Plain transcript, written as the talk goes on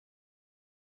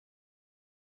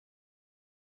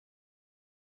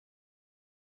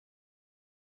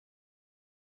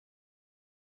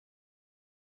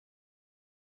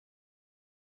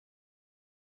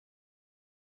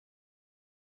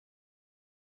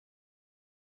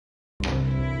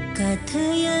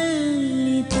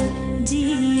Kathayallithu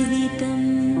Jeevitham.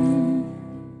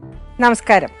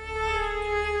 നമസ്കാരം.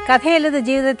 കഥയല്ലത്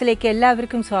ജീവിതത്തിലേക്ക്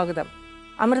എല്ലാവർക്കും സ്വാഗതം.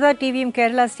 Amrita ടിവിയും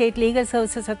Kerala state legal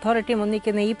services അതോറിറ്റിയും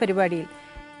ഒന്നിക്കുന്ന ഈ പരിപാടിയിൽ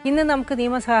ഇന്ന് നമുക്ക്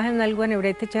നിയമസഹായം നൽകുവാൻ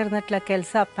ഇവിടെ എത്തിച്ചേർന്നിട്ടുള്ള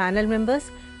KELSA panel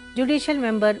members, judicial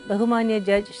member ബഹുമാന്യ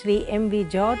judge Shri MV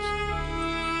George,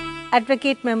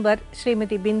 advocate member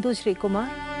Shrimati Bindu Sreekumar,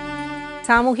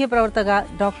 സാമൂഹ്യ പ്രവർത്തക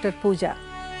ഡോക്ടർ പൂജ.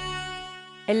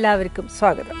 എല്ലാവർക്കും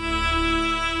സ്വാഗതം.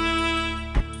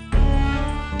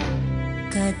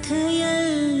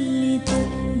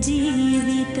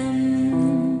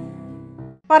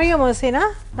 പറയൂ മുഹസീന,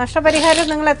 നഷ്ടപരിഹാരം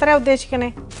നിങ്ങൾ എത്ര ഉദ്ദേശിക്കണേ?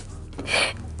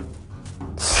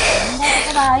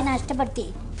 നഷ്ടപ്പെടുത്തി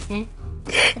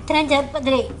ഇത്രയും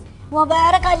ചെറുപ്പത്തിലേ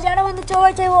വേറെ കല്യാണം വന്ന്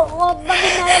ചോദിച്ചു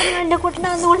എന്റെ കുട്ടിനെ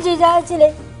ഒന്നുകൂടി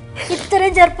വിചാരിച്ചില്ലേ?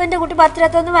 ഇത്രയും ചെറുപ്പം എന്റെ കുട്ടി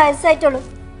 10-21 വയസ്സായിട്ടുള്ളൂ.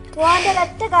 ഓന്റെ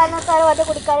ഒറ്റ കാരണത്താലും അത്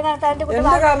കുടിക്കാനും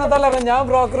ഞാൻ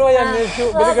ബ്രോക്കറുമായി അന്വേഷിച്ചു,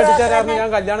 ഞാൻ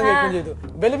കല്യാണം കഴിക്കുകയും ചെയ്തു.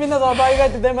 ഇവര് പിന്നെ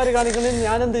സ്വാഭാവികമായിട്ട് ഇതേമാതിരി കാണിക്കുന്നത്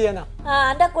ഞാൻ എന്ത് ചെയ്യാനാ?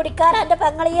 എന്റെ കുടിക്കാരൻ എന്റെ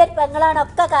പെങ്ങൾ, ഈ ഒരു പെങ്ങളാണ്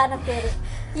ഒക്കെ കാരണം പേര്.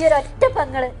 ഈ ഒരു ഒറ്റ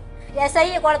പെങ്ങള് രസൈ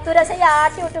കൊളത്തൂർ രസൈ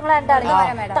ആട്ടി വിട്ടുങ്ങളെ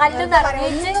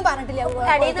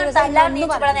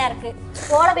നേർക്ക്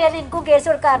ഓളെ പേരിൽ എനിക്കും കേസ്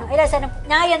കൊടുക്കാറുണ്ട്. രസനം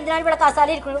ഞാൻ എന്തിനാണ് ഇവിടെ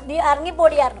കസാലയിൽ ഇരിക്കുള്ളൂ, നീ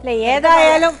ഇറങ്ങിപ്പോടിയായിരുന്നു.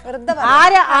 ഏതായാലും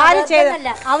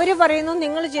അവര് പറയുന്നു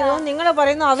നിങ്ങൾ ചെയ്തു, നിങ്ങൾ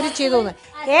പറയുന്നു അവര് ചെയ്തു.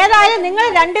 ഏതായാലും നിങ്ങൾ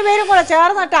രണ്ടുപേരും കൂടെ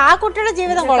ചേർന്നിട്ട് ആ കുട്ടിയുടെ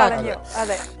ജീവിതം കൊള്ളാം.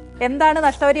 അതെ, എന്താണ്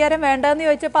നഷ്ടപരിഹാരം വേണ്ടെന്ന്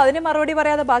ചോദിച്ചപ്പോ അതിന് മറുപടി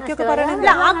പറയാതെ ബാക്കിയൊക്കെ പറയണില്ല.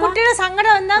 ആ കുട്ടിയുടെ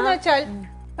സങ്കടം എന്താന്ന് വെച്ചാൽ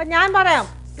ഞാൻ പറയാം,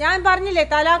 ഞാൻ പറഞ്ഞില്ലേ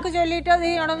തലാക്ക് ചൊല്ലിയിട്ട് ഇത്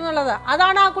ചെയ്യണമെന്നുള്ളത്.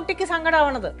 അതാണ് ആ കുട്ടിക്ക്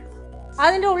സങ്കടമാവണത്.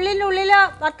 അതിന്റെ ഉള്ളില്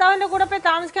ഭർത്താവിന്റെ കൂടെ പോയി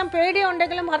താമസിക്കാൻ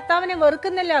പേടിയുണ്ടെങ്കിലും ഭർത്താവിനെ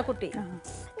വെറുക്കുന്നില്ല ആ കുട്ടി.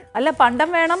 അല്ല, പണ്ടം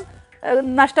വേണം,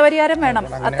 നഷ്ടപരിഹാരം വേണം,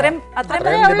 അത്രയും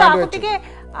ഉള്ളൂ ആ കുട്ടിക്ക്.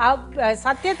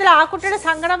 സത്യത്തിൽ ആ കുട്ടിയുടെ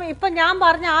സങ്കടം ഇപ്പൊ ഞാൻ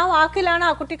പറഞ്ഞ ആ വാക്കിലാണ്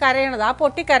ആ കുട്ടി കരയണത്, ആ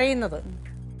പൊട്ടി കരയുന്നത്.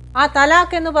 ആ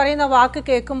തലാക്ക് എന്ന് പറയുന്ന വാക്ക്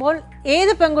കേൾക്കുമ്പോൾ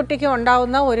ഏത് പെൺകുട്ടിക്കും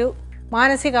ഉണ്ടാവുന്ന ഒരു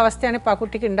മാനസികാവസ്ഥയാണ് ഇപ്പൊ ആ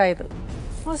കുട്ടിക്ക് ഉണ്ടായത്.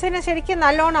 മുഹസീന ശരിക്കും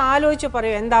നല്ലോണം ആലോചിച്ച്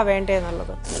പറയൂ എന്താ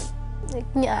വേണ്ടതെന്നുള്ളത്.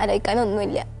 ഞാൻ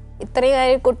ആലോചിക്കാനൊന്നുമില്ല. ഇത്രയും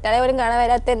കാര്യം കുട്ടികളെ പോലും കാണാൻ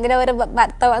വരാത്ത എന്തിനാ ഒരു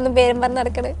ഭർത്താവെന്ന് പേരും പറഞ്ഞ്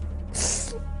നടക്കണേ?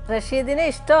 റഷീദിനെ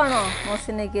ഇഷ്ടമാണോ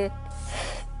മുഹസിനയ്ക്ക്?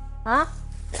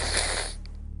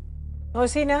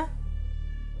 മുഹസീന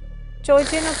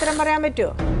ചോദിച്ചതിന് ഉത്തരം പറയാൻ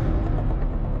പറ്റുമോ?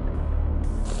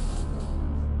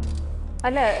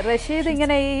 അല്ല, റഷീദ്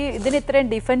ഇങ്ങനെ ഇതിന് ഇത്രയും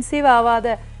ഡിഫെൻസീവ്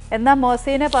ആവാതെ എന്നാ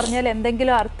മുഹസീനെ പറഞ്ഞാൽ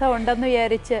എന്തെങ്കിലും അർത്ഥം ഉണ്ടെന്ന്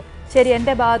വിചാരിച്ച് ശരി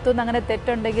എന്റെ ഭാഗത്തുനിന്ന് അങ്ങനെ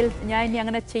തെറ്റുണ്ടെങ്കിൽ ഞാൻ ഇനി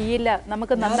അങ്ങനെ ചെയ്യില്ല,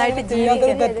 നമുക്ക് നന്നായിട്ട്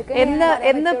ജീവിക്കാം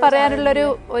എന്ന് പറയാനുള്ളൊരു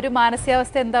ഒരു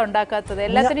മാനസികാവസ്ഥ എന്താ ഉണ്ടാക്കാത്തത്?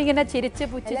 എല്ലാത്തിനും ഇങ്ങനെ ചിരിച്ച്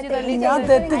പുച്ഛിച്ച് തള്ളി.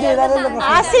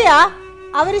 ആസിയ,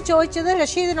 അവര് ചോദിച്ചത്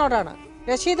റഷീദിനോടാണ്.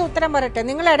 റഷീദ് ഉത്തരം പറയട്ടെ,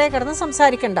 നിങ്ങൾ ഇടയിൽ കിടന്ന്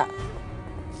സംസാരിക്കണ്ട.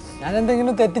 ഞാൻ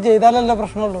എന്തെങ്കിലും തെറ്റ് ചെയ്താലല്ലോ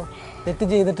പ്രശ്നമുള്ളൂ. തെറ്റ്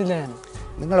ചെയ്തിട്ടില്ല ഞാൻ.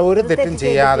 നിങ്ങൾ ഒരു തെറ്റും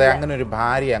ചെയ്യാതെ അങ്ങനെ ഒരു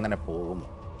ഭാര്യ അങ്ങനെ പോകുമോ?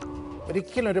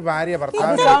 ഒരിക്കലും ഒരു ഭാര്യ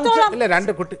ഭർത്താവ്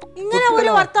രണ്ട് കുട്ടി ഇങ്ങനെ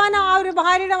ഒരു വർത്താനം ആ ഒരു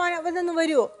ഭാര്യയുടെ നിന്ന്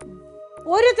വരുമോ?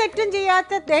 ഒരു തെറ്റും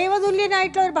ചെയ്യാത്ത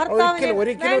ദൈവതുല്യനായിട്ടുള്ള ഒരു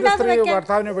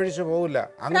ഭർത്താവിനെ പഴിച്ചു പോകില്ല.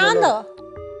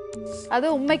 അത്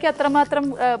ഉമ്മയ്ക്ക് അത്രമാത്രം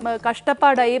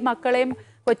കഷ്ടപ്പാടായി മക്കളെയും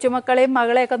കൊച്ചുമക്കളെയും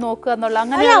മകളെയൊക്കെ നോക്കുക എന്നുള്ള.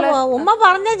 അങ്ങനെ ഉമ്മ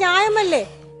പറഞ്ഞ ന്യായമല്ലേ?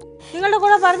 നിങ്ങളുടെ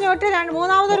കൂടെ പറഞ്ഞു വിട്ട്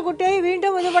മൂന്നാമതൊരു കുട്ടിയായി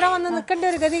വീണ്ടും ഇവിടെ വന്ന് നിൽക്കേണ്ട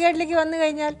ഒരു ഗതികേട്ടിലേക്ക് വന്നു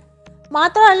കഴിഞ്ഞാൽ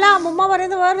മാത്രമല്ല, ഉമ്മ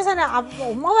പറയുന്നത് വേറൊരു സാധനം.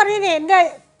 ഉമ്മ പറയുന്നത് എന്റെ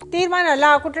തീരുമാനമല്ല,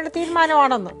 ആ കുട്ടിയുടെ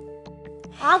തീരുമാനമാണെന്ന്.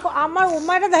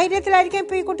 ഉമ്മയുടെ ധൈര്യത്തിലായിരിക്കും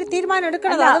ഇപ്പൊ ഈ കുട്ടി തീരുമാനം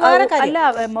എടുക്കണത്. അല്ല,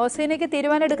 മുഹസീനയ്ക്ക്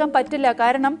തീരുമാനം എടുക്കാൻ പറ്റില്ല.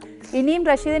 കാരണം ഇനിയും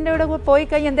റഷീദിന്റെ കൂടെ പോയി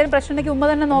കഴിഞ്ഞാൽ എന്തെങ്കിലും പ്രശ്നം ഉണ്ടെങ്കിൽ ഉമ്മ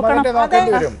തന്നെ നോക്കണം.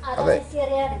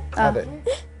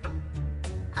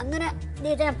 അങ്ങനെ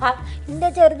എന്റെ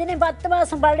ചെറുതിനെ 10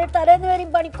 മാസം പള്ളിയിൽ തലേന്ന്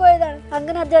വരെയും പണിക്കോയതാണ്.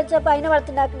 അങ്ങനെ അധ്വാനിച്ചപ്പോ അതിനെ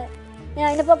വളർത്തിണ്ടാക്കണേ. ഞാൻ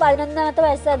അതിനിപ്പോ 11ാമത്തെ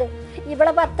വയസ്സാത്.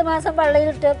 ഇവിടെ 10 മാസം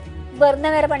പള്ളിയിലിട്ട് വെറുതെ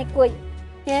വരെ പണിക്കോയി.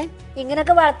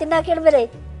 ഇങ്ങനെയൊക്കെ വളർത്തിണ്ടാക്കിയാലും വരെ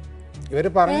ഇവര്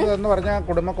പറഞ്ഞതെന്ന് പറഞ്ഞാൽ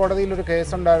കുടുംബ കോടതിയിൽ ഒരു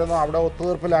കേസ് ഉണ്ടായിരുന്നു. അവിടെ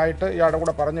ഒത്തുതീർപ്പിലായിട്ട് ഇയാളുടെ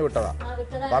കൂടെ പറഞ്ഞു വിട്ടതാ.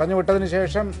 പറഞ്ഞു വിട്ടതിന്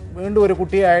ശേഷം വീണ്ടും ഒരു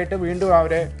കുട്ടിയായിട്ട് വീണ്ടും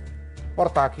അവരെ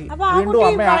പുറത്താക്കി. വീണ്ടും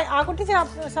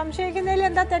സംശയിക്കുന്നതിൽ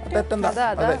എന്താ തെറ്റെന്താ?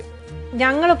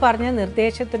 ഞങ്ങൾ പറഞ്ഞ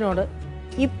നിർദ്ദേശത്തിനോട്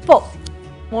ഇപ്പോ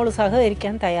മോള്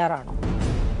സഹകരിക്കാൻ തയ്യാറാണോ?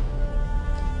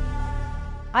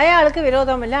 അയാൾക്ക്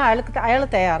വിരോധമില്ല, അയാൾ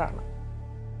തയ്യാറാണ്.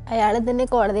 അയാൾ തന്നെ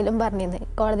കോടതിയിലും പറഞ്ഞിരുന്നു.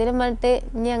 കോടതിയിലും പറഞ്ഞിട്ട്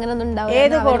ഇനി അങ്ങനെ ഒന്നും ഉണ്ടാവില്ല.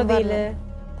 ഏത് കോടതിയില്?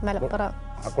 മലപ്പുറം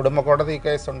കുടുംബ കോടതി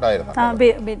കേസ് ഉണ്ടായിരുന്നു.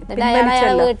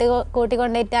 അയാളെ വീട്ടിൽ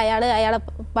കൂട്ടിക്കൊണ്ടിട്ട് അയാളെ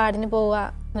പാടിന് പോവുക.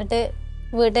 എന്നിട്ട്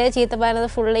വീട്ടിൽ ചീത്ത പറയുന്നത്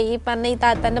ഫുള്ള് ഈ പറഞ്ഞ ഈ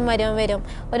താത്തന്റെ മരം വരും.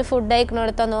 ഒരു ഫുഡ്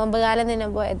കഴിക്കണോടത്തോ നോമ്പ് കാലം തന്നെ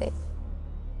പോയത്.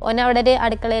 ഓനവിടെ ഒരു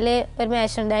അടുക്കളയില് ഒരു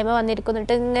മേശ ഉണ്ടായ്മ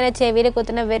വന്നിരിക്കുന്നിട്ട് ഇങ്ങനെ ചെവിയിൽ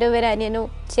കുത്തുന്ന വരും അനിയനും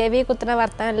ചെവി കുത്തുന്ന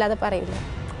വർത്താനം അല്ലാതെ പറയില്ല.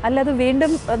 അല്ല, അത്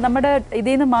വീണ്ടും നമ്മുടെ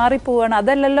ഇതിൽ നിന്ന് മാറിപ്പോവാണ്.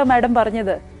 അതല്ലല്ലോ മാഡം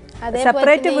പറഞ്ഞത്.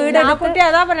 സെപ്പറേറ്റ് വീട് കുട്ടി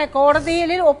അതാ പറഞ്ഞ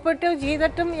കോടതിയിൽ ഒപ്പിട്ട്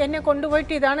ചെയ്തിട്ടും എന്നെ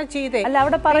കൊണ്ടുപോയിട്ട് ഇതാണ് ചെയ്തേ. അല്ല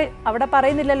അവിടെ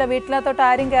പറയുന്നില്ലല്ലോ വീട്ടിലത്തോട്ട്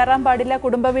ആരും കയറാൻ പാടില്ല,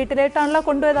 കുടുംബ വീട്ടിലേട്ടാണല്ലോ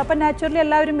കൊണ്ടുപോയത്. അപ്പൊ നാച്ചുറലി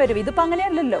എല്ലാവരും വരും. ഇതിപ്പോ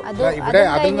അങ്ങനെയല്ലല്ലോ.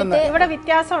 ഇവിടെ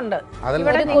വ്യത്യാസമുണ്ട്.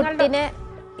 കുട്ടിനെ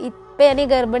ഇപ്പൊ ഞാൻ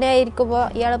ഗർഭിണിയായിരിക്കുമ്പോ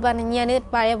ഇയാള് പറഞ്ഞു ഞാൻ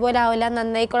പഴയ പോലെ ആവില്ല,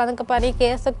 നന്നായിക്കോളാന്നൊക്കെ പറഞ്ഞ്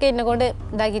കേസൊക്കെ എന്നെ കൊണ്ട്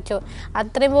ഇതാക്കിച്ചു.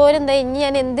 അത്രയും പോലും എന്താ ഇനി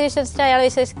ഞാൻ എന്ത് വിശ്വസിച്ചാ അയാളെ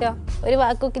വിശ്വസിക്കുക? ഒരു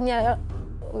വാക്കൊക്കെ ഞാൻ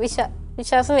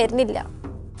വിശ്വാസം വരുന്നില്ല.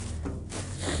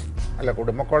 അല്ല,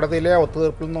 കുടുംബക്കോടതിയിലെ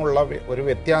ഒത്തുതീർപ്പിൽ നിന്നുള്ള ഒരു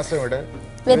വ്യത്യാസം ഇവിടെ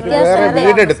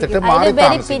വീടെടുത്തിട്ട്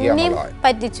പിന്നെയും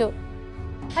പറ്റിച്ചു.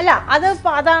 അല്ല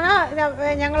അതാണ്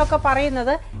ഞങ്ങളൊക്കെ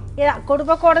പറയുന്നത്.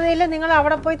 കുടുംബ കോടതിയിൽ നിങ്ങൾ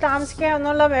അവിടെ പോയി താമസിക്കുക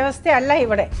എന്നുള്ള വ്യവസ്ഥയല്ല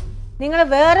ഇവിടെ. നിങ്ങൾ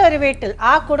വേറെ ഒരു വീട്ടിൽ,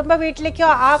 ആ കുടുംബ വീട്ടിലേക്കോ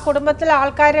ആ കുടുംബത്തിലെ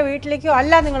ആൾക്കാരുടെ വീട്ടിലേക്കോ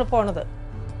അല്ല നിങ്ങൾ പോണത്.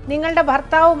 നിങ്ങളുടെ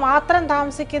ഭർത്താവ് മാത്രം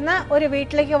താമസിക്കുന്ന ഒരു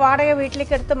വീട്ടിലേക്ക്, വാടക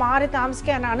വീട്ടിലേക്ക് എടുത്ത് മാറി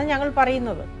താമസിക്കാനാണ് ഞങ്ങൾ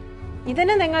പറയുന്നത്.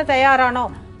 ഇതിന് നിങ്ങൾ തയ്യാറാണോ?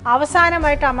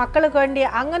 അവസാനമായിട്ട് ആ മക്കൾക്ക് വേണ്ടി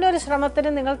അങ്ങനെ ഒരു ശ്രമത്തിന്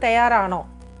നിങ്ങൾ തയ്യാറാണോ?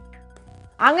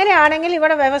 അങ്ങനെയാണെങ്കിൽ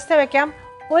ഇവിടെ വ്യവസ്ഥ വെക്കാം.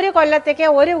 ഒരു കൊല്ലത്തേക്ക്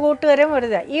ഒരു കൂട്ടുകാരും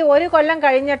വരുത്. ഈ ഒരു കൊല്ലം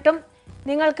കഴിഞ്ഞിട്ടും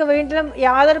നിങ്ങൾക്ക് വീട്ടിലും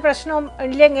യാതൊരു പ്രശ്നവും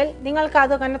ഇല്ലെങ്കിൽ നിങ്ങൾക്ക്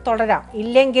അത് തന്നെ തുടരാം.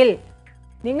 ഇല്ലെങ്കിൽ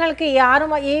നിങ്ങൾക്ക്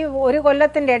ഈ ഒരു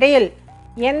കൊല്ലത്തിൻ്റെ ഇടയിൽ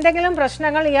എന്തെങ്കിലും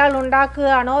പ്രശ്നങ്ങൾ ഇയാൾ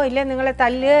ഉണ്ടാക്കുകയാണോ, ഇല്ലേ നിങ്ങളെ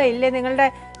തല്ലുക, ഇല്ലേ നിങ്ങളുടെ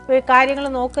കാര്യങ്ങൾ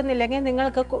നോക്കുന്നില്ലെങ്കിൽ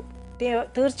നിങ്ങൾക്ക്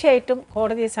തീർച്ചയായിട്ടും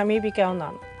കോടതിയെ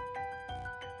സമീപിക്കാവുന്നതാണ്.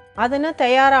 അതിന്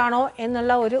തയ്യാറാണോ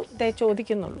എന്നുള്ള ഒരു ഇതേ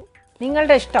ചോദിക്കുന്നുള്ളൂ.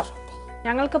 നിങ്ങളുടെ ഇഷ്ടം.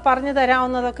 ഞങ്ങൾക്ക് പറഞ്ഞു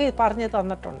തരാവുന്നതൊക്കെ പറഞ്ഞു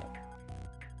തന്നിട്ടുണ്ട്.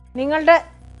 നിങ്ങളുടെ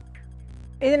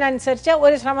ഇതിനനുസരിച്ച്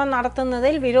ഒരു ശ്രമം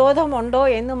നടത്തുന്നതിൽ വിരോധമുണ്ടോ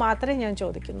എന്ന് മാത്രമേ ഞാൻ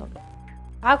ചോദിക്കുന്നുള്ളൂ.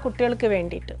 ആ കുട്ടികൾക്ക്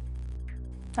വേണ്ടിയിട്ട്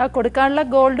കൊടുക്കാനുള്ള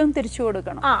ഗോൾഡും തിരിച്ചു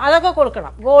കൊടുക്കണം. അതൊക്കെ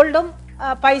കൊടുക്കണം. ഗോൾഡും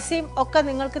പൈസയും ഒക്കെ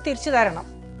നിങ്ങൾക്ക് തിരിച്ചു തരണം.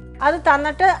 അത്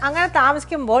തന്നിട്ട് അങ്ങനെ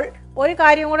താമസിക്കുമ്പോൾ ഒരു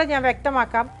കാര്യം കൂടെ ഞാൻ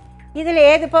വ്യക്തമാക്കാം. ഇതിൽ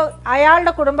ഏതിപ്പോൾ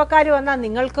അയാളുടെ കുടുംബക്കാർ വന്നാൽ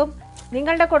നിങ്ങൾക്കും,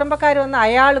 നിങ്ങളുടെ കുടുംബക്കാർ വന്നാൽ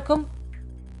അയാൾക്കും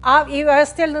ഈ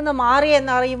വ്യവസ്ഥയിൽ നിന്ന് മാറി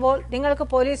എന്നറിയുമ്പോൾ നിങ്ങൾക്ക്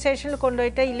പോലീസ് സ്റ്റേഷനിൽ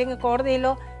കൊണ്ടുപോയിട്ട്, ഇല്ലെങ്കിൽ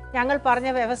കോടതിയിലോ ഞങ്ങൾ പറഞ്ഞ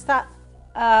വ്യവസ്ഥ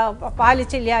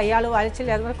പാലിച്ചില്ല, അയാൾ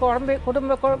പാലിച്ചില്ല, അതുപോലെ കോടതിയിൽ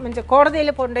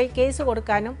കൊണ്ടുപോയി കേസ്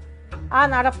കൊടുക്കാനും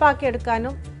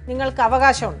നടപ്പാക്കിയെടുക്കാനും നിങ്ങൾക്ക്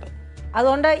അവകാശമുണ്ട്.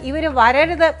 അതുകൊണ്ട് ഇവർ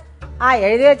വരരുത്,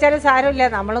 എഴുതി വെച്ചാലും സാരമില്ല,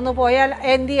 നമ്മളൊന്ന് പോയാൽ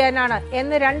എന്ത് ചെയ്യാനാണ്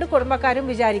എന്ന് രണ്ട് കുടുംബക്കാരും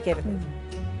വിചാരിക്കരുത്.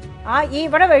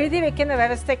 ഇവിടെ എഴുതി വെക്കുന്ന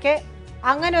വ്യവസ്ഥയ്ക്ക്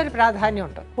അങ്ങനെ ഒരു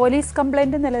പ്രാധാന്യമുണ്ട്. പോലീസ്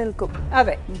കംപ്ലൈന്റ് നിലനിൽക്കും.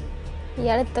 അതെ,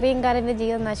 ഇയാൾ ഇത്രയും കാലം എൻ്റെ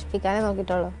ജീവിതം നശിപ്പിക്കാനേ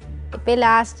നോക്കിയിട്ടുള്ളൂ. ഇപ്പം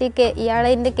ലാസ്റ്റ്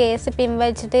ഇയാളെൻ്റെ കേസ്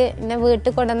പിൻവലിച്ചിട്ട് എന്നെ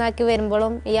വീട്ടിൽ കൊണ്ടുവന്നാക്കി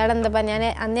വരുമ്പോഴും ഇയാളെന്താ പറഞ്ഞാൽ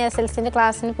ഞാൻ അന്ന് SLCൻ്റെ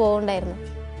ക്ലാസ്സിന് പോകുന്നുണ്ടായിരുന്നു.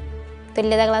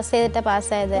 തുല്യത ക്ലാസ് ചെയ്തിട്ട്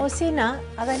പാസ്സായത്. മുഹസീന,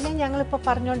 അതല്ലേ ഞങ്ങളിപ്പോൾ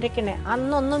പറഞ്ഞുകൊണ്ടിരിക്കണേ.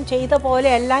 അന്നൊന്നും ചെയ്ത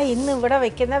പോലെയല്ല ഇന്ന് ഇവിടെ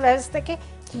വെക്കുന്ന വ്യവസ്ഥയ്ക്ക്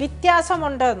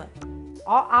വ്യത്യാസമുണ്ടെന്ന്.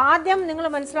 ആദ്യം നിങ്ങൾ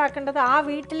മനസ്സിലാക്കേണ്ടത് ആ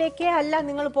വീട്ടിലേക്കേ അല്ല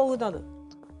നിങ്ങൾ പോകുന്നത്.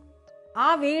 ആ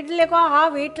വീട്ടിലേക്കോ ആ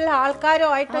വീട്ടിലെ ആൾക്കാരോ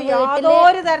ആയിട്ടോ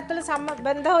യാതൊരു തരത്തിൽ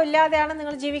ബന്ധവും ഇല്ലാതെയാണ്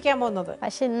നിങ്ങൾ ജീവിക്കാൻ പോകുന്നത്.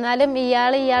 പക്ഷെ എന്നാലും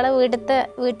ഇയാളെ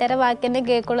വീട്ടുകാരെ വാക്ക് തന്നെ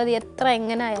കേൾക്കുള്ളത് എത്ര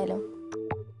എങ്ങനെ ആയാലും.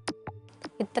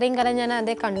 ഇത്രയും കാലം ഞാൻ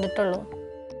അതേ കണ്ടിട്ടുള്ളൂ.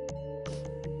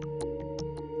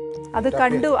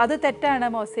 അത് തെറ്റാണ്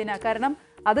മോസിന. കാരണം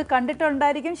അത്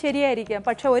കണ്ടിട്ടുണ്ടായിരിക്കും, ശരിയായിരിക്കാം.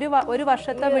 പക്ഷെ ഒരു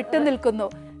വർഷത്തെ വിട്ടു നിൽക്കുന്നു.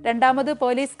 രണ്ടാമത്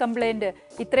പോലീസ് കംപ്ലൈന്റ്,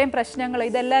 ഇത്രയും പ്രശ്നങ്ങൾ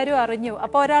ഇതെല്ലാവരും അറിഞ്ഞു.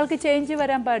 അപ്പൊ ഒരാൾക്ക് ചേഞ്ച്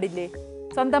വരാൻ പാടില്ലേ?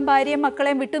 സ്വന്തം ഭാര്യയും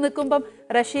മക്കളെയും വിട്ടു നിൽക്കുമ്പം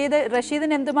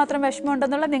റഷീദിന് എന്തുമാത്രം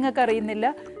വിഷമമുണ്ടെന്നുള്ള നിങ്ങൾക്ക് അറിയുന്നില്ല.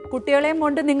 കുട്ടികളെയും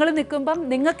കൊണ്ട് നിങ്ങൾ നിൽക്കുമ്പം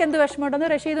നിങ്ങൾക്ക് എന്ത് വിഷമമുണ്ടെന്ന്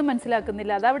റഷീദും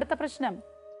മനസ്സിലാക്കുന്നില്ല. അതാ ഇവിടുത്തെ പ്രശ്നം.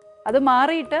 അത്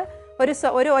മാറിയിട്ട്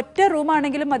ഒരു ഒറ്റ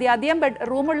റൂമാണെങ്കിലും മതി. അധികം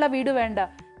റൂമുള്ള വീട് വേണ്ട.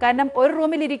 കാരണം ഒരു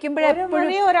റൂമിൽ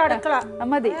ഇരിക്കുമ്പോഴെപ്പോഴും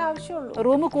മതി.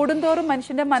 റൂം കൂടുന്തോറും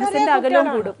മനുഷ്യന്റെ മനസ്സിന്റെ അകലവും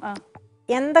കൂടും.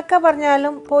 എന്തൊക്കെ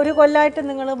പറഞ്ഞാലും ഒരു കൊല്ലമായിട്ട്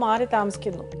നിങ്ങൾ മാറി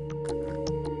താമസിക്കുന്നു.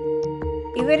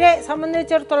 ഇവരെ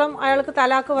സംബന്ധിച്ചിടത്തോളം അയാൾക്ക്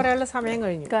തലാക്ക് പറയാനുള്ള സമയം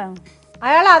കഴിഞ്ഞു.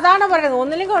 അയാൾ അതാണ്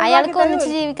പറയുന്നത്. അയാൾക്ക് ഒന്നിച്ച്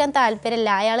ജീവിക്കാൻ താല്പര്യമില്ല.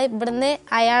 അയാൾ ഇവിടുന്ന്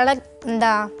അയാളെ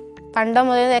പണ്ടോ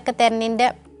മുതലൊക്കെ തെരഞ്ഞിന്റെ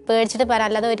പേടിച്ചിട്ട് പറയാം.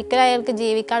 അല്ലാതെ ഒരിക്കലും അയാൾക്ക്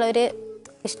ജീവിക്കാൻ ഒരു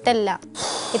ഇഷ്ടമല്ല.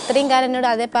 ഇത്രയും കാലം എന്നോട്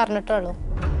അതേ പറഞ്ഞിട്ടുള്ളൂ.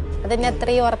 അതെന്നെ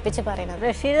അത്രയും ഉറപ്പിച്ച് പറയണത്.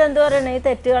 റഷീദ് എന്ത് പറയണ, ഈ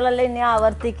തെറ്റുകളെല്ലാം ഇനി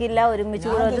ആവർത്തിക്കില്ല, ഒരുമിച്ച്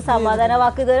കൂടെ ഒരു സമാധാന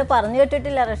വാക്ക് ഇതുവരെ പറഞ്ഞു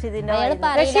കേട്ടിട്ടില്ല റഷീദിന്റെ.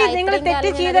 റഷീദ് നിങ്ങൾ തെറ്റ്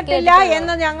ചെയ്തിട്ടില്ല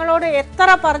എന്ന് ഞങ്ങളോട് എത്ര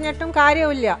പറഞ്ഞിട്ടും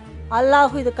കാര്യമില്ല.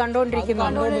 അള്ളാഹു ഇത് കണ്ടോണ്ടിരിക്കുന്നു.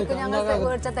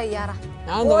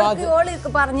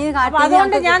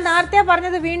 അതുകൊണ്ട് ഞാൻ നേരത്തെ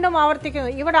പറഞ്ഞത് വീണ്ടും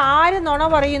ആവർത്തിക്കുന്നു. ഇവിടെ ആര് നുണ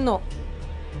പറയുന്നു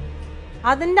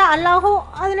അതിന്റെ അള്ളാഹു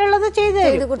അതിനുള്ളത് ചെയ്ത്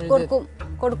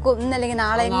കൊടുക്കും. ഇന്നല്ലെങ്കിൽ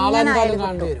നാളെ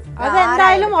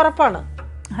അതെന്തായാലും ഉറപ്പാണ്.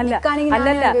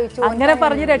 അല്ലല്ല, അങ്ങനെ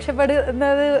പറഞ്ഞ്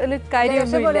രക്ഷപ്പെടുന്നത്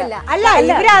കാര്യമൊന്നുമില്ല. അല്ല,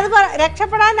 ഇവര് അത്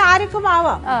രക്ഷപ്പെടാൻ ആർക്കും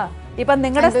ആവാം. ഇപ്പൊ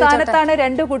നിങ്ങളുടെ സ്ഥാനത്താണ്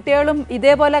 2 കുട്ടികളും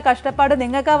ഇതേപോലെ കഷ്ടപ്പാട്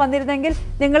നിങ്ങൾക്കാ വന്നിരുന്നെങ്കിൽ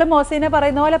നിങ്ങൾ മോസീനെ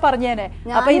പറയുന്ന പോലെ പറഞ്ഞേനെ.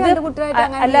 അപ്പൊ ഇത്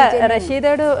അല്ല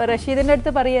റഷീദിന്റെ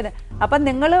അടുത്ത് പറയേനെ. അപ്പൊ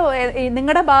നിങ്ങൾ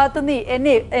നിങ്ങളുടെ ഭാഗത്തുനിന്ന്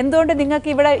എന്നെ എന്തുകൊണ്ട് നിങ്ങൾക്ക്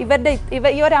ഇവിടെ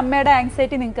ഈ ഒരു അമ്മയുടെ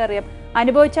ആങ്സൈറ്റി നിങ്ങൾക്ക് അറിയാം,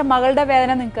 അനുഭവിച്ച മകളുടെ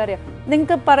വേദന നിങ്ങൾക്ക് അറിയാം,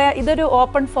 നിങ്ങൾക്ക് പറയാം ഇതൊരു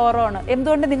ഓപ്പൺ ഫോറമാണ്.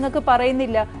 എന്തുകൊണ്ട് നിങ്ങൾക്ക്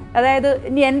പറയുന്നില്ല? അതായത്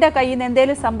ഇനി എൻ്റെ കയ്യിൽ നിന്ന്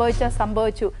എന്തെങ്കിലും സംഭവിച്ചാൽ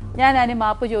സംഭവിച്ചു, ഞാൻ അതിന്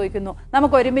മാപ്പ് ചോദിക്കുന്നു,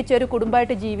 നമുക്ക് ഒരുമിച്ച് ഒരു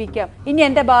കുടുംബമായിട്ട് ജീവിക്കാം, ഇനി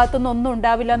എന്റെ ഭാഗത്തുനിന്ന് ഒന്നും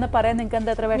ഉണ്ടാവില്ല എന്ന് പറയാൻ നിങ്ങൾക്ക്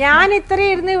എന്താ അത്ര? ഞാൻ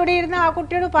ഇത്രയും ഇരുന്ന് ഇവിടെ ഇരുന്ന് ആ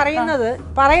കുട്ടിയോട്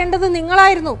പറയേണ്ടത്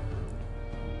നിങ്ങളായിരുന്നു.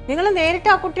 നിങ്ങൾ നേരിട്ട്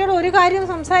ആ കുട്ടിയോട് ഒരു കാര്യം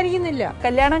സംസാരിക്കുന്നില്ല.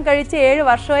 കല്യാണം കഴിച്ച് 7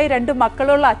 വർഷമായി 2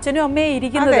 മക്കളുള്ള അച്ഛനും അമ്മയും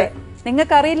ഇരിക്കുന്നത്.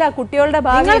 നിങ്ങൾക്കറിയില്ല കുട്ടികളുടെ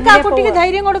ഭാവി. നിങ്ങൾക്ക് ആ കുട്ടിക്ക്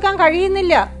ധൈര്യം കൊടുക്കാൻ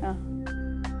കഴിയുന്നില്ല.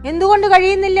 എന്തുകൊണ്ട്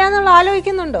കഴിയുന്നില്ല എന്നുള്ള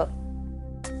ആലോചിക്കുന്നുണ്ടോ?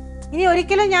 ഇനി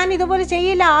ഒരിക്കലും ഞാൻ ഇതുപോലെ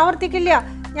ചെയ്യില്ല, ആവർത്തിക്കില്ല,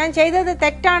 ഞാൻ ചെയ്തത്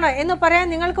തെറ്റാണ് എന്ന് പറയാൻ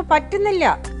നിങ്ങൾക്ക് പറ്റുന്നില്ല.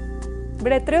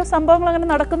 ഇവിടെ എത്രയോ സംഭവങ്ങൾ അങ്ങനെ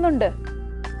നടക്കുന്നുണ്ട്,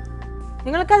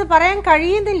 നിങ്ങൾക്കത് പറയാൻ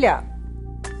കഴിയുന്നില്ല.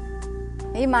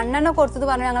 ഈ മണ്ണെണ്ണ കൊടുത്തത്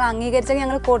പറഞ്ഞു ഞങ്ങൾ അംഗീകരിച്ചെങ്കിൽ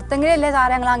ഞങ്ങൾ കൊടുത്തെങ്കിലല്ലേ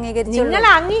സാറേ ഞങ്ങൾ അംഗീകരിച്ചു. നിങ്ങൾ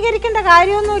അംഗീകരിക്കേണ്ട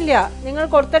കാര്യമൊന്നുമില്ല. നിങ്ങൾ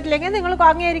കൊടുത്തിട്ടില്ലെങ്കിൽ നിങ്ങൾ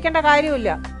അംഗീകരിക്കേണ്ട കാര്യമില്ല.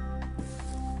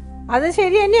 അത്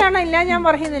ശരി തന്നെയാണ്, ഇല്ല ഞാൻ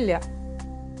പറയുന്നില്ല.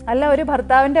 അല്ല, ഒരു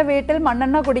ഭർത്താവിന്റെ വീട്ടിൽ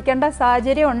മണ്ണെണ്ണ കുടിക്കേണ്ട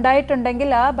സാഹചര്യം ഉണ്ടായിട്ടുണ്ടെങ്കിൽ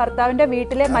ആ ഭർത്താവിന്റെ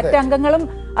വീട്ടിലെ മറ്റംഗങ്ങളും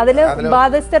അതില്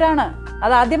ബാധ്യസ്ഥരാണ്.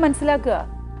 അത് ആദ്യം മനസ്സിലാക്കുക.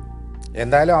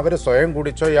 എന്തായാലും അവര് സ്വയം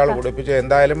കുടിച്ചോ ഇയാൾ കുടിപ്പിച്ചോ,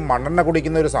 എന്തായാലും മണ്ണെണ്ണ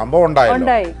കുടിക്കുന്ന ഒരു സംഭവം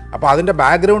ഉണ്ടായല്ലോ. അപ്പൊ അതിന്റെ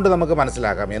ബാക്ക്ഗ്രൗണ്ട് നമുക്ക്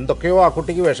മനസ്സിലാക്കാം. എന്തൊക്കെയോ ആ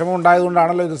കുട്ടിക്ക് വിഷമം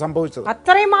ഉണ്ടായതുകൊണ്ടാണല്ലോ ഇത് സംഭവിച്ചത്.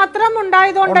 അത്രയും മാത്രം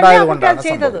ഉണ്ടായതുകൊണ്ടാണ്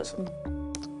ചെയ്തത്.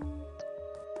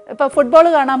 ഇപ്പൊ ഫുട്ബോൾ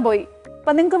കാണാൻ പോയി,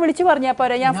 അപ്പൊ നിങ്ങക്ക് വിളിച്ചു പറഞ്ഞാ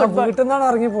പോരാ? ഞാൻ വീട്ടിൽ നിന്നാണ്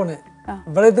ഇറങ്ങി പോണത്.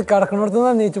 ഇവിടെ ഇത്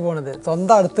കിടക്കണോടത്തുനിന്നാണ് നീച്ചു പോണത്.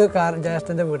 സ്വന്തം അടുത്ത്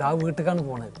ജ്യേഷ്ഠന്റെ വീട്, ആ വീട്ടിലേക്കാണ്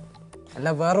പോണത്. അല്ല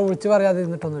വേറെ വിളിച്ചു പറയാതെ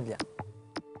ഇരുന്നിട്ടൊന്നുമില്ല.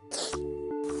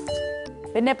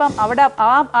 പിന്നെ ഇപ്പം അവിടെ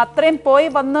അത്രയും പോയി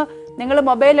വന്ന് നിങ്ങൾ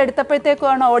മൊബൈൽ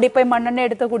എടുത്തപ്പോഴത്തേക്കുമാണ് ഓടിപ്പോയി മണ്ണെണ്ണ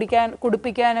എടുത്ത്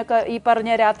കുടിപ്പിക്കാനൊക്കെ ഈ പറഞ്ഞ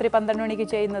രാത്രി 12 മണിക്ക്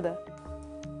ചെയ്യുന്നത്.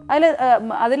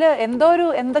 അതില്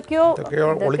എന്തൊക്കെയോ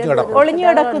ഒളിഞ്ഞു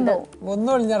കിടക്കുന്നു.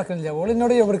 ഒന്നും ഒളിഞ്ഞു കിടക്കുന്നില്ല.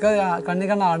 ഓളിനോട് കണ്ണി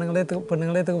കണ്ട ആണുങ്ങളെ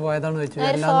പെണ്ണുങ്ങളെ പോയതാണ് വെച്ചു.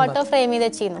 ഫോട്ടോ ഫ്രെയിം ചെയ്ത്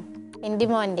വെച്ചിരുന്നു എന്റെ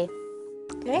മോന്റെ.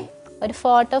 ഒരു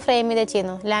ഫോട്ടോ ഫ്രെയിം ചെയ്ത്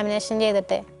വെച്ചിരുന്നു ലാമിനേഷൻ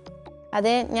ചെയ്തിട്ട്.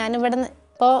 അത് ഞാനിവിടെ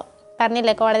ഇപ്പോൾ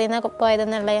പറഞ്ഞില്ലേ കോടതിയിൽ നിന്ന്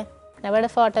പോയതെന്നുള്ള, അവിടെ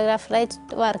ഫോട്ടോഗ്രാഫറായിട്ട്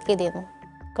വർക്ക് ചെയ്തിരുന്നു.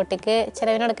 കുട്ടിക്ക്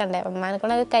ചിലവിന് കൊടുക്കണ്ടേ, അമ്മാനെ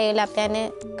കൊണ്ട് കഴിയില്ല. അപ്പം ഞാൻ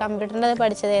കമ്പ്യൂട്ടറിൻ്റെ അത്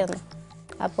പഠിച്ചതായിരുന്നു.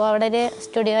 അപ്പോൾ അവിടെ ഒരു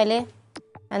സ്റ്റുഡിയോയിൽ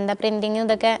പ്രിൻറ്റിങ്ങും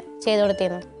ഇതൊക്കെ ചെയ്ത്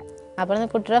കൊടുത്തിരുന്നു. അപ്പോൾ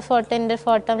കുട്ടിയുടെ ഫോട്ടോ എൻ്റെ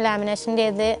ഫോട്ടോ ലാമിനേഷൻ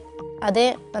ചെയ്ത് അത്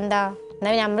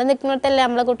നമ്മൾ നിൽക്കുന്നിടത്തല്ലേ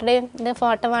നമ്മളെ കുട്ടിയുടെ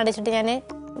ഫോട്ടോ മേടിച്ചിട്ട് ഞാൻ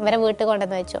ഇവരെ വീട്ടിൽ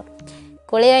കൊണ്ടുവന്ന് വെച്ചു.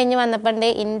 കുളി കഴിഞ്ഞ് വന്നപ്പോണ്ട്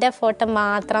എൻ്റെ ഫോട്ടോ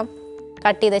മാത്രം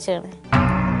കട്ട് ചെയ്ത് വെച്ചാണ്.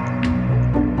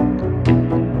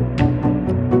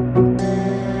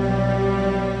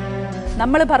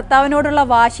 നമ്മൾ ഭർത്താവിനോടുള്ള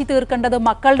വാശി തീർക്കേണ്ടത്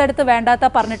മക്കളുടെ അടുത്ത് വേണ്ടാത്ത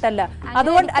പറഞ്ഞിട്ടല്ല.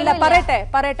 അതുകൊണ്ട് അല്ല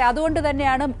പറയട്ടെ അതുകൊണ്ട്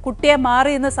തന്നെയാണ് കുട്ടിയെ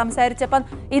മാറി എന്ന് സംസാരിച്ചപ്പം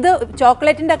ഇത്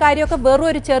ചോക്ലേറ്റിന്റെ കാര്യമൊക്കെ വെറും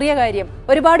ഒരു ചെറിയ കാര്യം,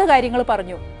 ഒരുപാട് കാര്യങ്ങൾ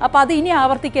പറഞ്ഞു. അപ്പൊ അത് ഇനി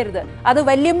ആവർത്തിക്കരുത്. അത്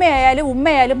വല്യമ്മയായാലും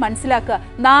ഉമ്മയായാലും മനസ്സിലാക്കുക.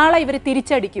 നാളെ ഇവർ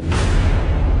തിരിച്ചടിക്കും.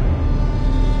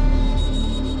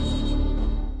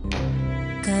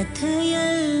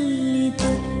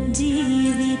 കഥയല്ലിതു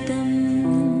ജീവിതം.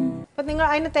 അപ്പൊ നിങ്ങൾ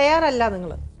അതിന് തയ്യാറല്ല,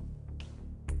 നിങ്ങൾ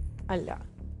അല്ല.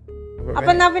 അപ്പൊ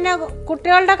എന്നാ പിന്നെ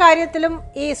കുട്ടികളുടെ കാര്യത്തിലും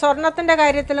ഈ സ്വർണത്തിന്റെ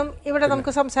കാര്യത്തിലും ഇവിടെ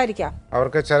നമുക്ക് സംസാരിക്കാം.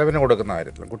 അവർക്ക് ചെലവിന് കൊടുക്കുന്ന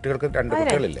കാര്യത്തിലും കുട്ടികൾക്ക് 2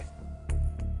 കുട്ടികളില്ലേ,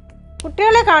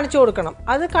 കുട്ടികളെ കാണിച്ചു കൊടുക്കണം.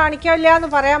 അത് കാണിക്കില്ല എന്ന്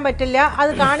പറയാൻ പറ്റില്ല.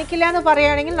 അത് കാണിക്കില്ല എന്ന്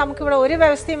പറയുകയാണെങ്കിൽ നമുക്കിവിടെ ഒരു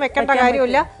വ്യവസ്ഥയും വെക്കേണ്ട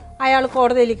കാര്യമില്ല. അയാൾ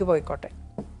കോടതിയിലേക്ക് പോയിക്കോട്ടെ.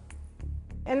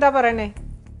 എന്താ പറയണേ?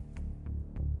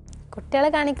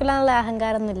 കുട്ടികളെ കാണിക്കില്ല എന്നുള്ള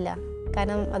അഹങ്കാരമൊന്നുമില്ല.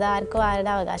 കാരണം അത് ആർക്കും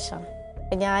ആരുടെ അവകാശമാണ്.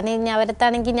 ഇപ്പം ഞാൻ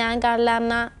അവരത്താണെങ്കിൽ ഞാൻ കാണില്ല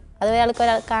പറഞ്ഞാൽ അത് ഒരാൾക്ക്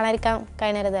കാണാതിരിക്കാൻ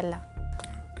കഴിയുന്നതല്ല.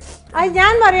 അത്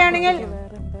ഞാൻ പറയുകയാണെങ്കിൽ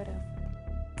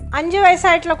 5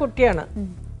 വയസ്സായിട്ടുള്ള കുട്ടിയാണ്.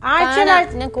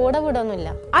 ഞാൻ കൂടെ വിടൊന്നുമില്ല.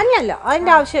 അല്ലല്ല,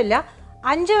 അതിന്റെ ആവശ്യമില്ല.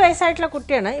 5 വയസ്സായിട്ടുള്ള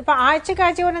കുട്ടിയാണ്. ഇപ്പൊ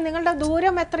ആഴ്ചക്കാഴ്ച കൊണ്ട് നിങ്ങളുടെ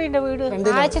ദൂരം എത്രയുണ്ട്? വീട്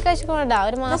ആഴ്ചക്കാഴ്ച കൊണ്ടാ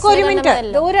ഒരു മാസം. ഒരു മിനിറ്റ്,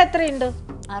 ദൂരം എത്രയുണ്ട്?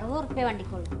 60 റുപ്യ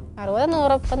വണ്ടിക്കുള്ളൂ.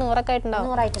 60-100 ആയിട്ടുണ്ടാവും.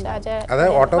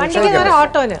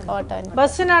 ഓട്ടോന്.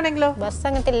 ബസ്സിനാണെങ്കിലോ? ബസ്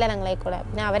അങ്ങനത്തെ ഇല്ല ഞങ്ങളെ കൂടെ.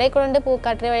 പിന്നെ അവരെ കൊണ്ട്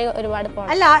പൂക്കാട്ടിരി വഴി ഒരുപാട് പോകണം.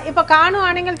 അല്ല, ഇപ്പൊ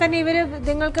കാണുവാണെങ്കിൽ തന്നെ ഇവര്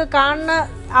നിങ്ങൾക്ക് കാണുന്ന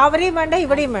അവരെയും വേണ്ട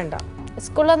ഇവിടെയും വേണ്ട.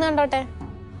 സ്കൂളിൽ ഒന്ന് കണ്ടോട്ടെ.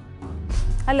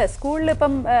 അല്ല, സ്കൂളിൽ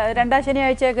ഇപ്പം 2ാം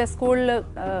ശനിയാഴ്ചയൊക്കെ സ്കൂളിൽ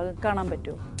കാണാൻ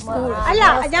പറ്റുമോ? അല്ല,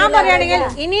 ഞാൻ പറയുകയാണെങ്കിൽ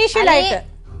ഇനീഷ്യലായിട്ട്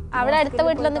അവിടെ അടുത്ത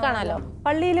വീട്ടിലൊന്ന് കാണാലോ.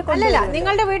 പള്ളിയിൽ അല്ലല്ല,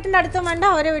 നിങ്ങളുടെ വീട്ടിന്റെ അടുത്തും വേണ്ട,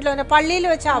 അവരെ വീട്ടിലും പള്ളിയിൽ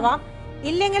വെച്ചാവാം,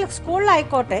 ഇല്ലെങ്കിൽ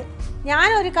സ്കൂളിലായിക്കോട്ടെ.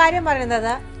 ഞാനൊരു കാര്യം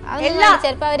പറയുന്നത്,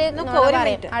 ചിലപ്പോ അവര്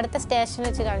അടുത്ത സ്റ്റേഷനിൽ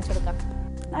വെച്ച് കാണിച്ചു കൊടുക്കാം.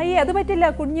 അയ്യേ, അത് പറ്റില്ല.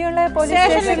 കുഞ്ഞുങ്ങളെ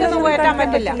സ്റ്റേഷനിലൊന്നും കയറ്റാൻ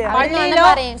പറ്റില്ല.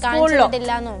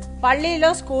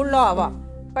 പള്ളിയിലോ സ്കൂളിലോ ആവാം.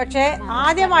 പക്ഷെ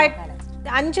ആദ്യമായിട്ട്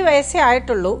 5 വയസ്സേ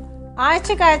ആയിട്ടുള്ളൂ.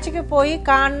 ആഴ്ചക്കാഴ്ചക്ക് പോയി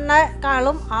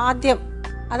കാണുന്നേക്കാളും ആദ്യം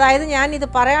അതായത് ഞാൻ ഇത്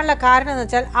പറയാനുള്ള കാരണം എന്ന്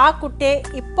വെച്ചാൽ ആ കുട്ടിയെ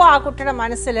ഇപ്പോൾ ആ കുട്ടിയുടെ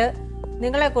മനസ്സിൽ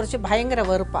നിങ്ങളെക്കുറിച്ച് ഭയങ്കര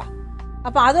വെറുപ്പാണ്.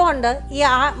 അപ്പം അതുകൊണ്ട് ഈ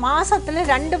മാസത്തിൽ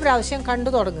 2 പ്രാവശ്യം കണ്ടു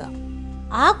തുടങ്ങുക.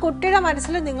 ആ കുട്ടിയുടെ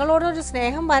മനസ്സിൽ നിങ്ങളോടൊരു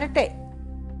സ്നേഹം വരട്ടെ.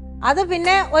 അത്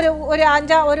പിന്നെ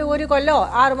ഒരു കൊല്ലോ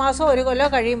 6 മാസമോ 1 കൊല്ലോ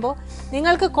കഴിയുമ്പോൾ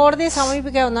നിങ്ങൾക്ക് കോടതിയെ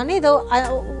സമീപിക്കാവുന്നതാണ്. ഇത്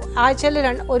ആഴ്ചയിൽ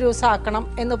 1 ദിവസം ആക്കണം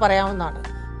എന്ന് പറയാവുന്നതാണ്.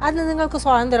 അതിന് നിങ്ങൾക്ക്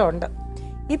സ്വാതന്ത്ര്യമുണ്ട്.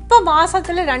 ഇപ്പം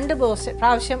മാസത്തിൽ 2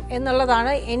 പ്രാവശ്യം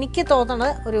എന്നുള്ളതാണ് എനിക്ക്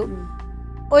തോന്നുന്നത്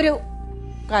ഒരു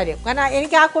കാര്യം. കാരണം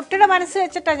എനിക്ക് ആ കുട്ടിയുടെ മനസ്സ്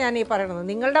വെച്ചിട്ടാണ് ഞാൻ ഈ പറയണത്,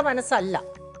 നിങ്ങളുടെ മനസ്സല്ല.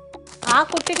 ആ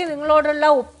കുട്ടിക്ക് നിങ്ങളോടുള്ള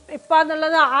ഇപ്പം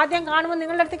എന്നുള്ളത് ആദ്യം കാണുമ്പോൾ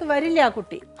നിങ്ങളുടെ അടുത്തേക്ക് വരില്ല ആ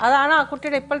കുട്ടി. അതാണ് ആ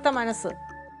കുട്ടിയുടെ ഇപ്പോഴത്തെ മനസ്സ്.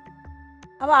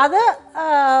 അപ്പോൾ അത്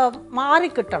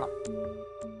മാറിക്കിട്ടണം.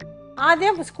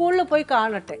 ആദ്യം സ്കൂളിൽ പോയി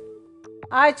കാണട്ടെ.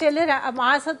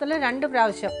 മാസത്തിൽ 2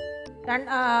 പ്രാവശ്യം.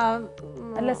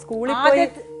 അല്ല,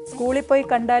 സ്കൂളിൽ പോയി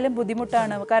കണ്ടാലും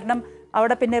ബുദ്ധിമുട്ടാണ്. കാരണം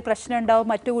അവിടെ പിന്നെ പ്രശ്നം ഉണ്ടാവും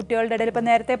മറ്റു കുട്ടികളുടെ ഇടയിൽ. ഇപ്പം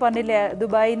നേരത്തെ പറഞ്ഞില്ലേ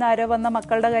ദുബായിൽ നിന്ന് ആരോ വന്ന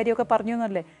മക്കളുടെ കാര്യമൊക്കെ പറഞ്ഞു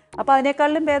എന്നല്ലേ. അപ്പൊ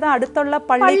അതിനേക്കാളും ഭേദം അടുത്തുള്ള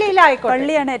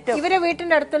പള്ളിയാണ് ഏറ്റവും. ഇവരെ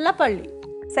വീട്ടിന്റെ അടുത്തുള്ള പള്ളി.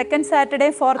 സെക്കൻഡ് സാറ്റർഡേ,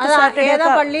 ഫോർത്ത് സാറ്റർഡേ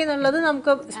പള്ളി എന്നുള്ളത്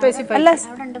നമുക്ക് സ്പെസിഫൈ അല്ല.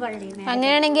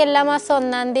 അങ്ങനെയാണെങ്കിൽ എല്ലാ മാസം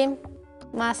 1-ാം തീയതി,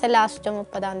 മാസം ലാസ്റ്റ്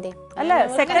 30-ാം തീയതി. അല്ല,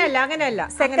 അങ്ങനെയല്ല.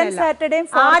 സെക്കൻഡ് സാറ്റർഡേയും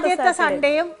ആദ്യത്തെ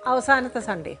സൺഡേയും അവസാനത്തെ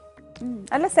സൺഡേയും.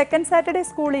 അല്ല, സെക്കൻഡ് സാറ്റർഡേ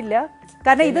സ്കൂളില്ല.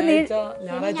 കാരണം ഇത്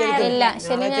ഇല്ല,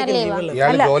 ശനി ഞായർ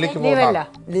ലീവാണ്.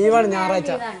 ലീവാണ്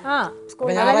ഞായറാഴ്ച.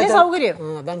 സൗകര്യം.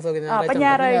 അപ്പൊ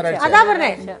ഞായറാഴ്ച. അതാ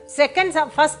പറഞ്ഞേ,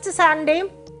 ഫസ്റ്റ് സൺഡേയും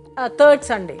തേർഡ്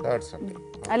സൺഡേ.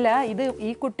 അല്ല, ഇത്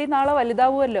ഈ കുട്ടി നാളെ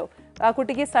വലുതാവുമല്ലോ. ആ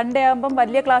കുട്ടിക്ക് സൺഡേ ആകുമ്പം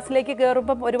വലിയ ക്ലാസ്സിലേക്ക്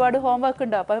കയറുമ്പം ഒരുപാട് ഹോംവർക്ക്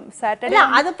ഉണ്ട്. അപ്പൊ സാറ്റർഡേ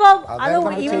അതിപ്പോ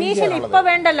ഇനീഷ്യലി ഇപ്പൊ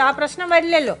വേണ്ടല്ലോ, ആ പ്രശ്നം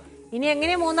വരില്ലല്ലോ. ഇനി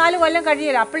എങ്ങനെ 3-4 കൊല്ലം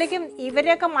കഴിയില്ല. അപ്പോഴേക്കും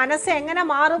ഇവരെയൊക്കെ മനസ്സ് എങ്ങനെ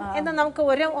മാറും എന്ന് നമുക്ക്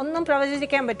ഒന്നും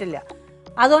പ്രവചിക്കാൻ പറ്റില്ല.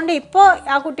 അതുകൊണ്ട് ഇപ്പോൾ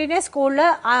ആ കുട്ടീനെ സ്കൂളിൽ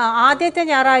ആദ്യത്തെ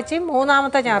ഞായറാഴ്ചയും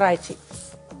 3-ാമത്തെ ഞായറാഴ്ചയും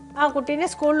ആ കുട്ടീനെ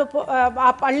സ്കൂളിൽ ആ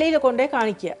പള്ളിയിൽ കൊണ്ടുപോയി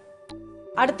കാണിക്കുക.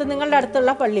 നിങ്ങളുടെ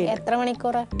അടുത്തുള്ള പള്ളിയിൽ. എത്ര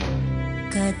മണിക്കൂർ?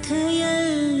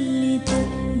 കഥയല്ലിതു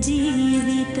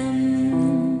ജീവിതം.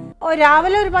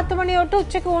 രാവിലെ ഒരു 10 മണി തൊട്ട്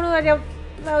ഉച്ചക്ക് ഊണ് വരെ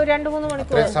 2-3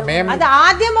 മണിക്കൂർ. അത്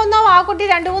ആദ്യം ആ കുട്ടി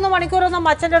 2-3 മണിക്കൂറൊന്നും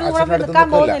അച്ഛൻ്റെ അടുത്ത് കൂടെ നിൽക്കാൻ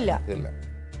പോകുന്നില്ല.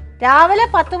 രാവിലെ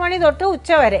 10 മണി തൊട്ട്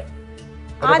ഉച്ച വരെ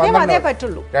ആദ്യം അതേ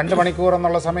പറ്റുള്ളൂ. 2 മണിക്കൂർ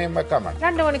എന്നുള്ള സമയം വെക്കാൻ വേണം.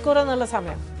 2 മണിക്കൂർ എന്നുള്ള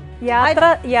സമയം.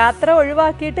 യാത്ര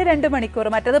ഒഴിവാക്കിയിട്ട് 2 മണിക്കൂർ.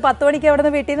 മറ്റത് 10 മണിക്ക് അവിടെ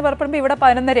നിന്ന് വീട്ടിൽ നിന്ന് പുറപ്പെടുമ്പോ ഇവിടെ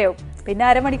 11:30 പിന്നെ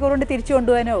അരമണിക്കൂർ കൊണ്ട് തിരിച്ചു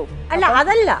കൊണ്ടുപോകാനാവും. അല്ല,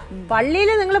 അതല്ല. പള്ളിയിൽ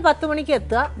നിങ്ങൾ 10 മണിക്ക്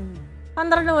എത്തുക,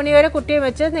 12 മണി വരെ കുട്ടിയെ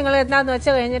വെച്ച് നിങ്ങൾ എന്താന്ന്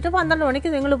വെച്ചാൽ കഴിഞ്ഞിട്ട് 12 മണിക്ക്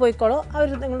നിങ്ങൾ പോയിക്കോളൂ.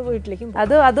 നിങ്ങൾ വീട്ടിലേക്ക്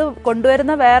അത്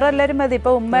കൊണ്ടുവരുന്ന വേറെ എല്ലാവരും മതി.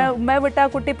 ഇപ്പൊ ഉമ്മയെ വിട്ട് ആ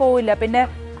കുട്ടി പോവില്ല. പിന്നെ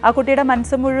ആ കുട്ടിയുടെ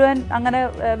മനസ്സ് മുഴുവൻ അങ്ങനെ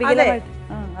വികലമായിട്ട്.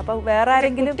 അപ്പൊ വേറെ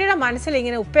ആരെങ്കിലും കുട്ടിയുടെ മനസ്സിൽ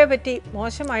ഇങ്ങനെ ഉപ്പയെ പറ്റി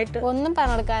മോശമായിട്ട് ഒന്നും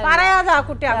പറയാതെ ആ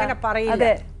കുട്ടി അങ്ങനെ പറയില്ല.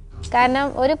 കാരണം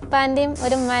ഒരു ഉപ്പാന്റെയും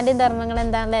ഒരു ഉമ്മാന്റെയും ധർമ്മങ്ങൾ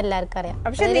എന്താണെന്ന് എല്ലാവർക്കും അറിയാം.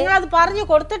 പക്ഷെ നിങ്ങൾ അത് പറഞ്ഞു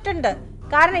കൊടുത്തിട്ടുണ്ട്.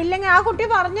 കാരണം ഇല്ലെങ്കിൽ ആ കുട്ടി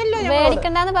പറഞ്ഞല്ലോ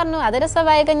പേടിക്കണ്ടെന്ന് പറഞ്ഞു. അതൊരു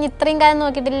സ്വാഭാവികം. ഇത്രയും കാലം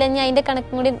നോക്കിയിട്ടില്ല, ഞാൻ അതിന്റെ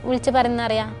കണക്കും കൂടി വിളിച്ച് പറയുന്ന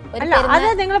അറിയാം. അല്ല, അത്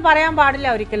നിങ്ങൾ പറയാൻ പാടില്ല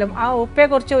ഒരിക്കലും. ആ ഉപ്പയെ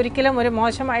കുറിച്ച് ഒരിക്കലും ഒരു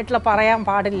മോശമായിട്ടുള്ള പറയാൻ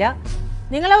പാടില്ല.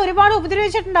 നിങ്ങളെ ഒരുപാട്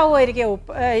ഉപദ്രവിച്ചിട്ടുണ്ടാവുമായിരിക്കും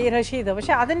ഈ റഷീദ്.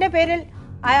 പക്ഷെ അതിന്റെ പേരിൽ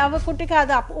ആ കുട്ടിക്ക്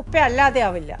അത് ഉപ്പ അല്ലാതെ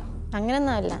ആവില്ല.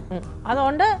 അങ്ങനൊന്നും അല്ല.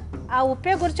 അതുകൊണ്ട് ആ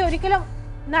ഉപ്പയെ കുറിച്ച് ഒരിക്കലും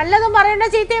നല്ലതും പറയണ്ട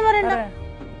ചീത്തയും പറയണ്ട.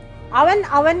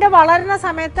 അവന്റെ വളരുന്ന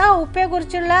സമയത്ത് ഉപ്പയെ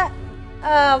കുറിച്ചുള്ള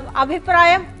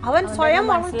അഭിപ്രായം അവൻ സ്വയം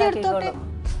വളർത്തിയെടുത്തോട്ടെ.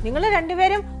 നിങ്ങൾ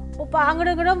രണ്ടുപേരും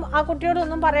അങ്ങോട്ടും ആ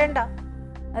കുട്ടിയോടൊന്നും പറയണ്ട.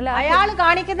 അയാൾ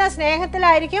കാണിക്കുന്ന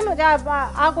സ്നേഹത്തിലായിരിക്കും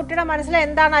ആ കുട്ടിയുടെ മനസ്സിൽ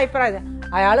എന്താണ് അഭിപ്രായം.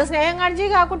 അയാള് സ്നേഹം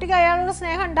കാണിച്ചെങ്കിൽ ആ കുട്ടിക്ക് അയാളോട്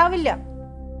സ്നേഹം ഉണ്ടാവില്ല.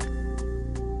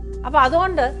 അപ്പൊ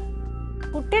അതുകൊണ്ട്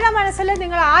കുട്ടിയുടെ മനസ്സിൽ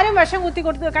നിങ്ങൾ ആരും വിഷം കുത്തി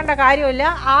കൊടുത്ത് വെക്കേണ്ട കാര്യമില്ല.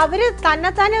 അവര്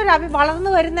തന്നെത്താനെ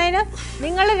വളർന്നു വരുന്നതിന്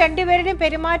നിങ്ങൾ രണ്ടുപേരുടെയും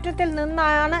പെരുമാറ്റത്തിൽ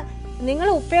നിന്നാണ്. നിങ്ങൾ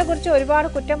ഉപ്പയെ കുറിച്ച് ഒരുപാട്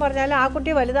കുറ്റം പറഞ്ഞാലും ആ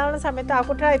കുട്ടി വലുതാവുന്ന സമയത്ത് ആ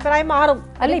കുട്ടിയുടെ അഭിപ്രായം മാറും.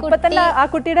 അല്ല, ഇപ്പൊ തന്നെ ആ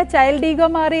കുട്ടിയുടെ ചൈൽഡ് ഈഗോ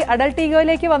മാറി അഡൾട്ട്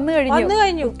ഈഗോയിലേക്ക് വന്നു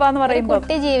കഴിഞ്ഞു. ഉപ്പ എന്ന് പറയുമ്പോൾ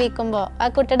കുട്ടി ജീവിക്കുമ്പോ ആ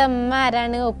കുട്ടിയുടെ ഉമ്മ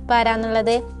ആരാണ് ഉപ്പ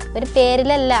ആരാന്നുള്ളത് ഒരു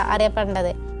പേരിലല്ല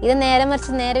അറിയപ്പെടേണ്ടത്. ഇത് നേരെ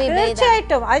മറിച്ച് നേരെ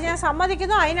തീർച്ചയായിട്ടും അത് ഞാൻ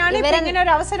സമ്മതിക്കുന്നു. അതിനാണ് ഇങ്ങനെ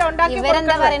ഒരു അവസരം ഉണ്ടാക്കി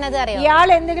കൊടുക്കുന്നത്. ഇയാൾ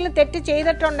എന്തെങ്കിലും തെറ്റ്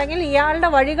ചെയ്തിട്ടുണ്ടെങ്കിൽ ഇയാളുടെ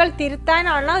വഴികൾ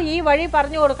തിരുത്താനാണ് ഈ വഴി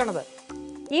പറഞ്ഞു കൊടുക്കുന്നത്.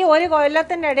 ഈ 1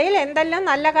 കൊല്ലത്തിന്റെ ഇടയിൽ എന്തെല്ലാം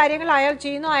നല്ല കാര്യങ്ങൾ അയാൾ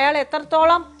ചെയ്യുന്നു, അയാൾ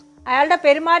എത്രത്തോളം അയാളുടെ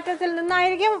പെരുമാറ്റത്തിൽ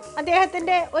നിന്നായിരിക്കും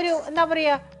അദ്ദേഹത്തിന്റെ ഒരു എന്താ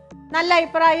പറയാ നല്ല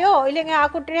അഭിപ്രായമോ ഇല്ലെങ്കിൽ ആ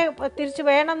കുട്ടിയെ തിരിച്ചു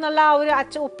വേണം എന്നുള്ള ഒരു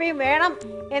ഉപ്പയും വേണം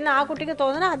എന്ന് ആ കുട്ടിക്ക്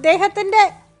തോന്നുന്നു. അദ്ദേഹത്തിന്റെ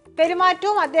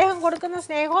പെരുമാറ്റവും അദ്ദേഹം കൊടുക്കുന്ന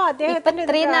സ്നേഹവും അദ്ദേഹത്തിന്റെ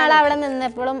ഇത്രയും നാൾ അവിടെ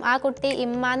നിന്നപ്പോഴും ആ കുട്ടി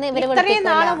ഇമ്മാന്ന് ഇത്രയും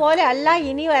നാളെ പോലെ അല്ല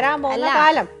ഇനി വരാൻ പോകുന്ന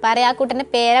കാലം പറയാ. ആ കുട്ടിനെ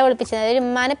പേരെ വിളിപ്പിച്ചത് ഒരു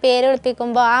ഉമ്മാനെ പേര്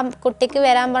വിളിപ്പിക്കുമ്പോ ആ കുട്ടിക്ക്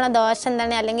വരാൻ പോണ ദോഷം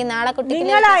എന്താണ്? അല്ലെങ്കിൽ നാളെ കുട്ടി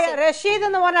നിങ്ങൾ റഷീദ്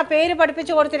എന്ന് പറഞ്ഞ പേര്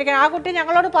പഠിപ്പിച്ചു കൊടുത്തിരിക്കണം. ആ കുട്ടി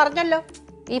ഞങ്ങളോട് പറഞ്ഞല്ലോ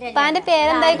ഇപ്പാന്റെ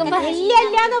പേരെന്തായിക്കുമ്പോ ഇല്ല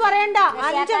എന്ന് പറയണ്ട.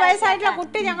 5 വയസ്സായിട്ടുള്ള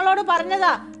കുട്ടി ഞങ്ങളോട്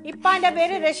പറഞ്ഞതാ ഇപ്പാന്റെ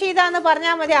പേര് റഷീദാന്ന്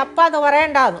പറഞ്ഞാ മതി, അപ്പാന്ന്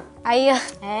പറയണ്ടാന്ന്. അയ്യോ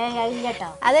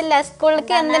അതല്ല,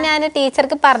 സ്കൂളിലേക്ക് എന്താ ഞാൻ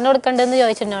ടീച്ചർക്ക് പറഞ്ഞു കൊടുക്കണ്ടെന്ന്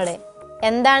ചോദിച്ചു എന്നോട്.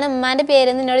 എന്താണ് ഉമ്മാന്റെ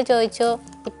പേരെന്ന് എന്നോട് ചോദിച്ചു,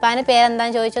 ഇപ്പാന്റെ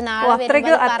പേരെന്താന്ന് ചോദിച്ചു. നാളെ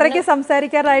അത്രയ്ക്ക്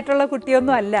സംസാരിക്കാറായിട്ടുള്ള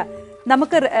കുട്ടിയൊന്നും അല്ല.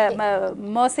 നമുക്ക്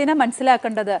മോസിനെ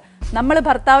മനസ്സിലാക്കേണ്ടത്, നമ്മൾ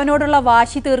ഭർത്താവിനോടുള്ള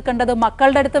വാശി തീർക്കേണ്ടത്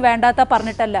മക്കളുടെ അടുത്ത് വേണ്ടാത്ത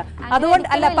പറഞ്ഞിട്ടല്ല. അതുകൊണ്ട്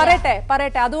അല്ല,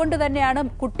 പറയട്ടെ അതുകൊണ്ട് തന്നെയാണ്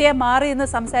കുട്ടിയെ മാറി എന്ന്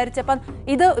സംസാരിച്ചപ്പം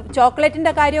ഇത്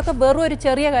ചോക്ലേറ്റിന്റെ കാര്യമൊക്കെ വെറും ഒരു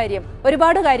ചെറിയ കാര്യം,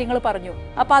 ഒരുപാട് കാര്യങ്ങൾ പറഞ്ഞു.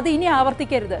 അപ്പൊ അത് ഇനി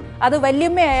ആവർത്തിക്കരുത്. അത്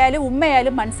വല്യമ്മയായാലും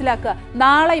ഉമ്മയായാലും മനസ്സിലാക്കുക,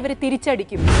 നാളെ ഇവർ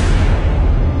തിരിച്ചടിക്കും.